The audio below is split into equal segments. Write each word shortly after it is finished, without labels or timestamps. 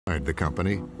Inside the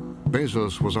company,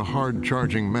 Bezos was a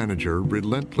hard-charging manager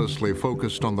relentlessly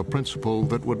focused on the principle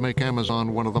that would make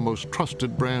Amazon one of the most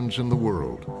trusted brands in the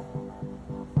world.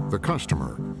 The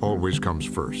customer always comes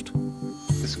first.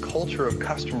 This culture of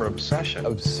customer obsession.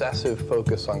 Obsessive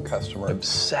focus on customer.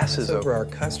 Obsesses over our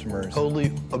customers.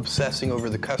 Totally obsessing over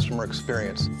the customer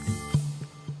experience.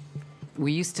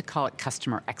 We used to call it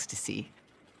customer ecstasy.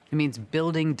 It means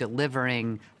building,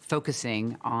 delivering,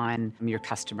 focusing on your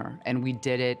customer. And we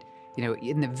did it,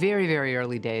 in the very, very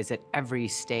early days at every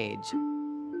stage.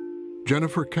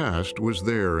 Jennifer Cast was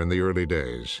there in the early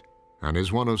days and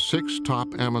is one of 6 top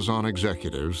Amazon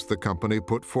executives the company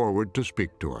put forward to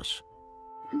speak to us.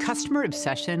 Customer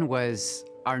obsession was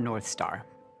our North Star.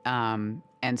 And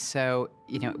so,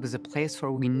 it was a place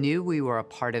where we knew we were a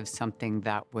part of something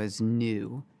that was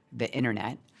new, the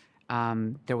internet.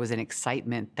 There was an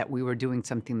excitement that we were doing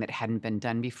something that hadn't been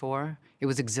done before. It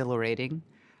was exhilarating.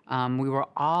 We were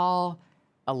all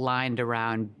aligned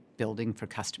around building for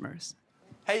customers.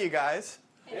 Hey, you guys.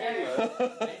 Hey.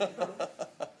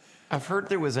 I've heard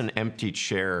there was an empty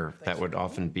chair that would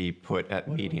often be put at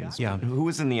meetings. Yeah. Who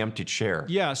was in the empty chair?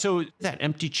 Yeah, so that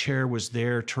empty chair was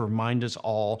there to remind us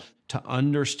all to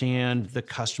understand the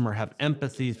customer, have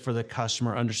empathy for the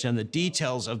customer, understand the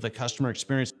details of the customer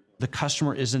experience. The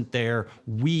customer isn't there.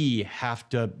 We have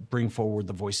to bring forward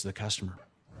the voice of the customer.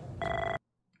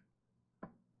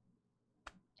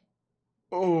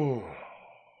 Oh.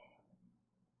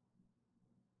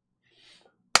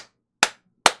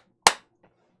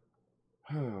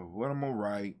 What I'm gonna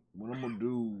write? What I'm gonna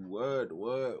do? What?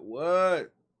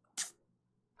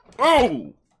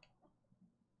 Oh!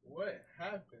 What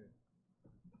happened?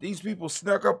 These people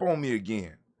snuck up on me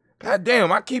again. God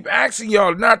damn, I keep asking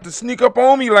y'all not to sneak up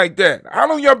on me like that. How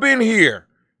long y'all been here?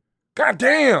 God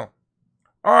damn.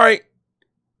 All right.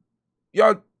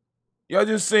 Y'all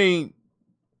just seen.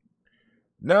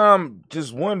 Now I'm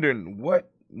just wondering, what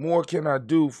more can I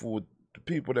do for the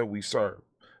people that we serve?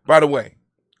 By the way,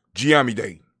 Gye-Nyame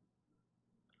Day.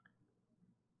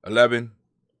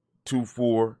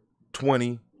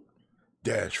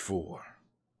 11/24/20-4.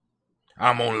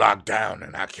 I'm on lockdown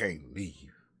and I can't leave.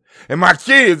 And my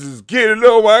kids is getting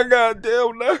on my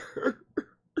goddamn nerves.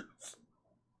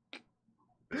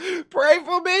 Pray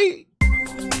for me.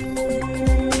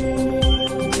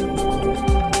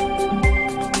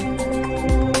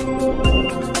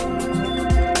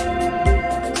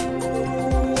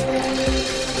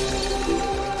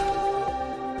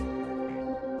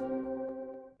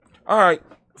 All right,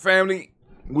 family,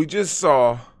 we just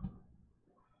saw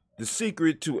the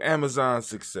secret to Amazon's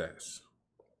success.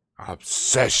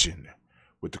 Obsession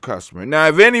with the customer. Now,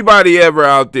 if anybody ever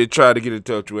out there try to get in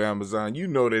touch with Amazon, you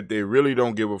know that they really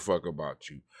don't give a fuck about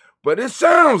you. But it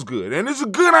sounds good, and it's a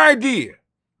good idea.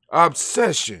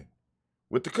 Obsession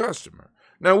with the customer.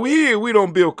 Now, we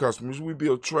don't build customers. We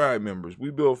build tribe members. We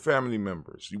build family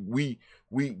members. We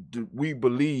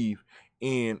believe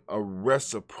in a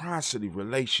reciprocity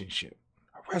relationship.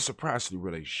 A reciprocity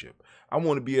relationship. I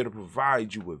want to be able to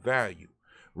provide you with value,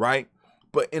 right?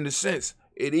 But in a sense,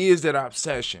 it is that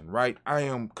obsession, right? I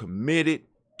am committed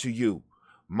to you.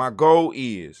 My goal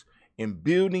is in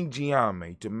building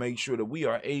Gye-Nyame to make sure that we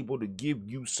are able to give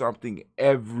you something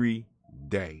every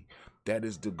day. That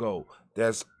is the goal.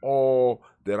 That's all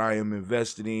that I am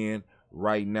invested in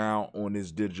right now on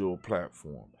this digital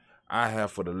platform. I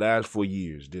have for the last 4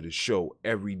 years did a show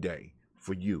every day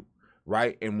for you,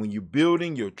 right? And when you're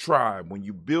building your tribe, when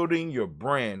you're building your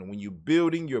brand, when you're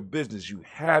building your business, you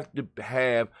have to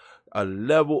have a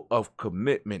level of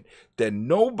commitment that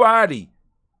nobody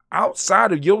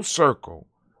outside of your circle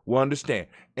will understand.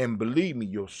 And believe me,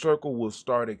 your circle will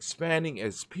start expanding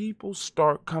as people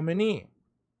start coming in.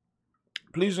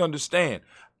 Please understand,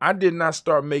 I did not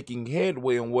start making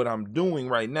headway on what I'm doing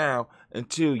right now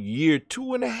until year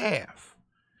 2.5.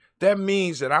 That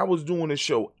means that I was doing a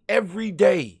show every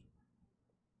day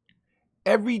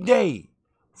for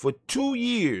 2.5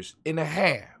 years.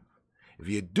 If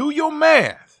you do your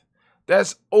math,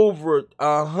 that's over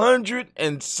 100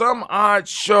 and some odd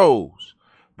shows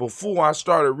before I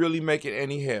started really making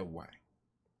any headway.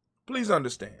 Please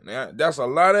understand, that's a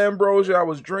lot of ambrosia I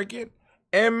was drinking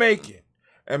and making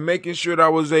sure that I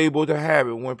was able to have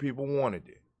it when people wanted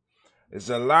it. It's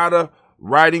a lot of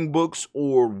writing books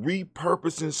or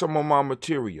repurposing some of my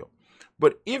material.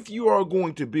 But if you are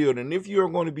going to build and if you are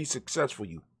going to be successful,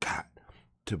 you got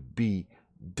to be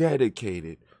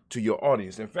dedicated to your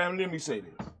audience. And family, let me say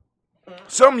this.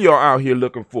 Some of y'all out here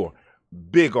looking for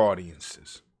big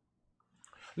audiences.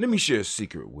 Let me share a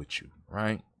secret with you,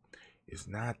 right? It's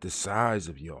not the size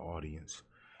of your audience.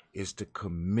 is the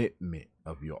commitment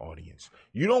of your audience.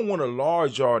 You don't want a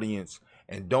large audience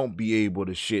and don't be able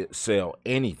to sell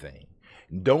anything.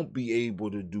 Don't be able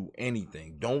to do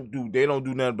anything. They don't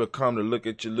do nothing but come to look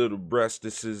at your little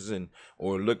breastises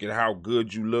or look at how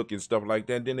good you look and stuff like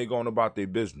that. Then they're going about their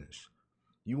business.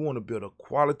 You want to build a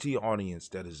quality audience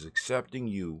that is accepting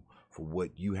you for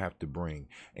what you have to bring.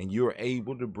 And you're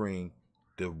able to bring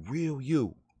the real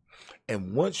you.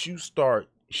 And once you start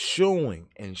showing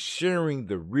and sharing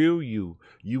the real you,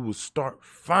 you will start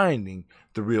finding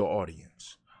the real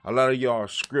audience. A lot of y'all are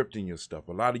scripting your stuff.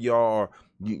 A lot of y'all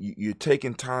you're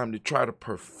taking time to try to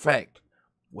perfect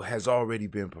what has already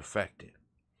been perfected.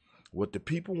 What the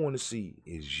people want to see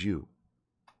is you.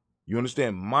 You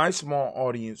understand? My small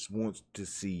audience wants to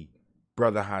see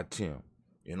Brother Hatim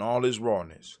in all his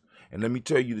rawness. And let me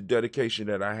tell you the dedication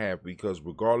that I have, because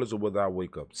regardless of whether I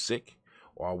wake up sick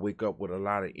or I wake up with a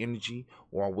lot of energy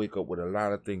or I wake up with a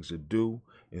lot of things to do,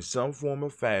 in some form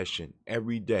or fashion,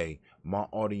 every day, my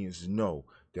audience know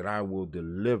that I will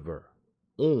deliver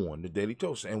on the Daily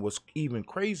Toast. And what's even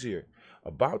crazier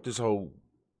about this whole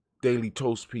Daily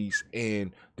Toast piece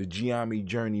and the Gye-Nyame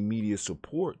Journey Media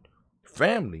support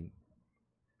family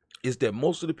is that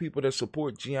most of the people that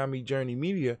support Gye-Nyame Journey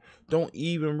Media don't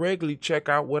even regularly check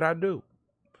out what I do.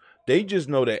 They just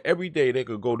know that every day they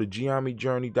could go to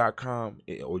GyeNyameJourney.com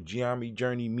or Gye-Nyame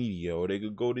Journey Media, or they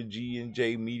could go to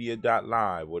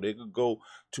GNJmedia.live, or they could go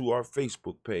to our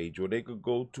Facebook page, or they could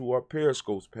go to our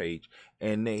Periscope page,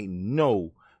 and they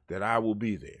know that I will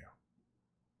be there,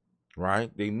 right?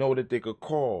 They know that they could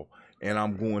call, and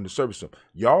I'm going to service them.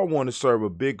 Y'all want to serve a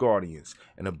big audience,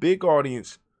 and a big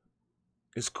audience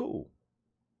is cool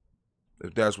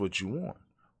if that's what you want.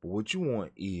 But what you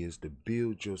want is to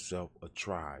build yourself a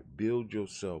tribe, build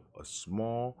yourself a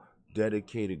small,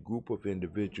 dedicated group of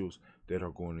individuals that are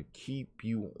going to keep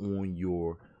you on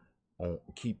your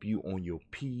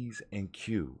P's and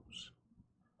Q's.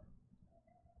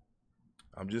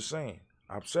 I'm just saying,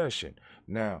 obsession.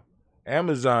 Now,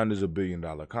 Amazon is a $1 billion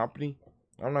company.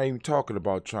 I'm not even talking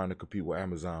about trying to compete with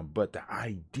Amazon, but the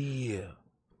idea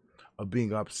of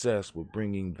being obsessed with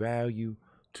bringing value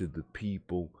to the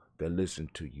people that listen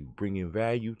to you, bringing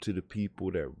value to the people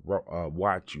that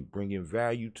watch you, bringing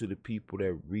value to the people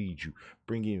that read you,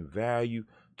 bringing value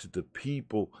to the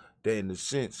people that, in a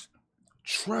sense,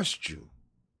 trust you.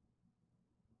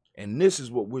 And this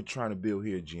is what we're trying to build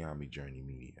here at Gye-Nyame Journey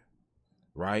Media,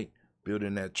 right?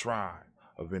 Building that tribe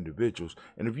of individuals.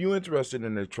 And if you're interested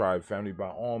in the tribe family, by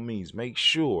all means, make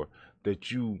sure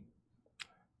that you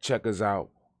check us out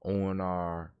on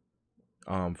our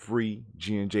free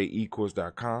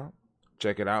GNJecourse.com.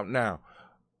 Check it out now.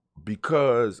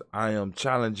 Because I am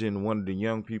challenging one of the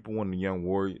young people, one of the young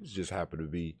warriors, just happened to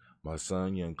be my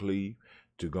son, young Cleve,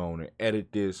 to go on and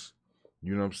edit this.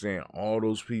 You know what I'm saying? All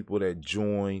those people that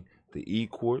join the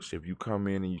e-course, if you come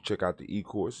in and you check out the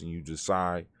e-course and you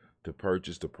decide to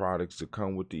purchase the products that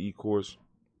come with the e-course,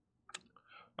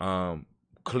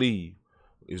 Cleve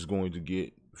is going to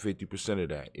get 50% of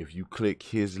that if you click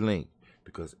his link,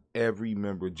 because every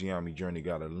member of Gye-Nyame Journey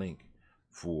got a link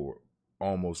for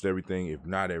almost everything, if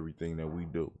not everything, that we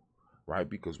do, right?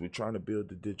 Because we're trying to build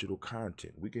the digital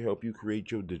content. We can help you create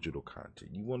your digital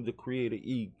content. You wanted to create an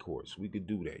e-course, we could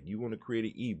do that. You want to create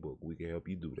an ebook, we can help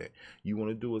you do that. You want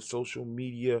to do a social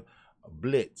media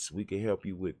blitz, we can help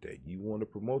you with that. You want to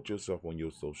promote yourself on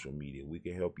your social media, we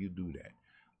can help you do that.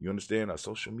 You understand? Our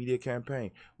social media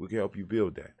campaign, we can help you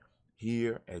build that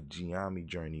here at Gye-Nyame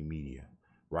Journey Media,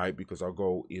 right? Because our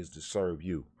goal is to serve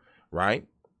you, right?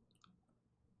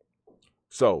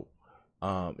 So,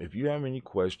 if you have any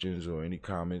questions or any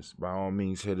comments, by all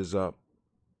means, hit us up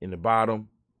in the bottom.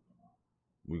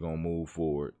 We're gonna move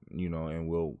forward, you know, and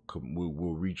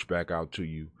we'll reach back out to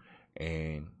you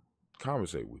and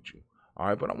conversate with you. All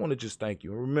right, but I want to just thank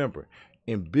you. And remember,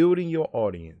 in building your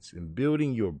audience, in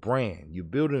building your brand, you're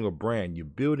building a brand, you're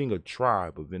building a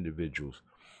tribe of individuals.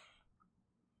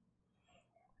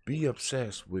 Be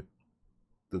obsessed with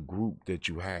the group that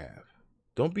you have.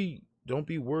 Don't be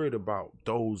worried about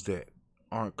those that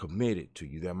aren't committed to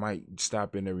you, that might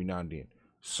stop in every now and then.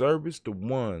 Service the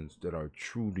ones that are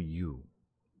true to you.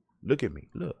 Look at me.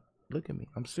 Look at me.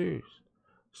 I'm serious.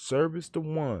 Service the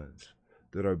ones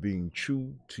that are being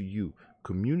true to you.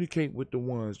 Communicate with the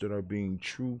ones that are being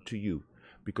true to you.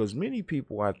 Because many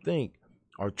people, I think,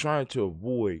 are trying to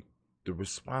avoid the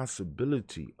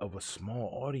responsibility of a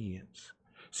small audience.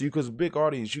 See, because a big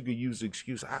audience, you could use the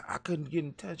excuse, I couldn't get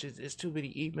in touch. It's too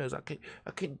many emails. I can't.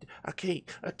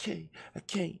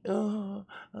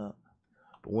 But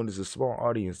when there's a small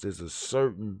audience, there's a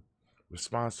certain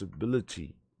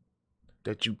responsibility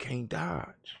that you can't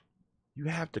dodge. You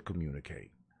have to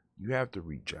communicate. You have to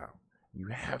reach out. You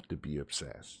have to be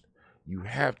obsessed. You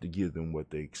have to give them what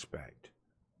they expect.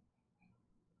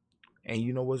 And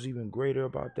you know what's even greater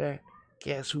about that?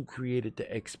 Guess who created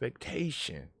the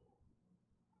expectation?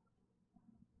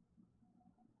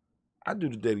 I do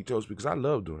the Daily Toast because I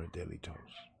love doing the Daily Toast.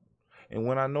 And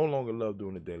when I no longer love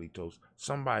doing the Daily Toast,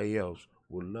 somebody else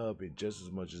will love it just as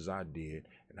much as I did,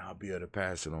 and I'll be able to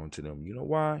pass it on to them. You know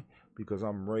why? Because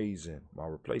I'm raising my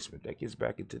replacement. That gets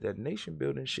back into that nation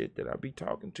building shit that I be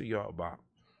talking to y'all about.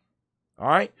 All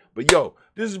right? But yo,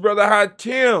 this is Brother Hot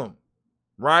Tim,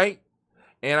 right?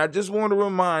 And I just want to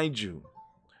remind you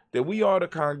that we are the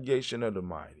congregation of the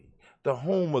mighty, the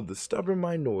home of the stubborn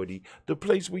minority, the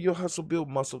place where your hustle build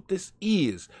muscle. This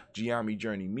is Gye-Nyame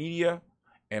Journey Media,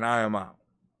 and I am out.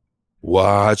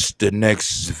 Watch the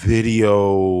next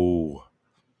video.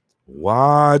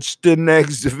 Watch the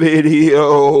next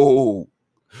video.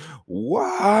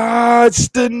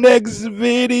 Watch the next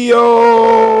video.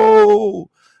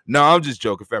 No, I'm just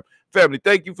joking, family. Family,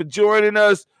 thank you for joining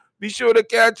us. Be sure to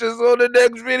catch us on the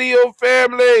next video,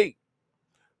 family.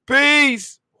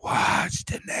 Peace. Watch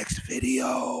the next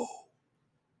video.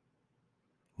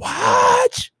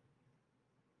 Watch.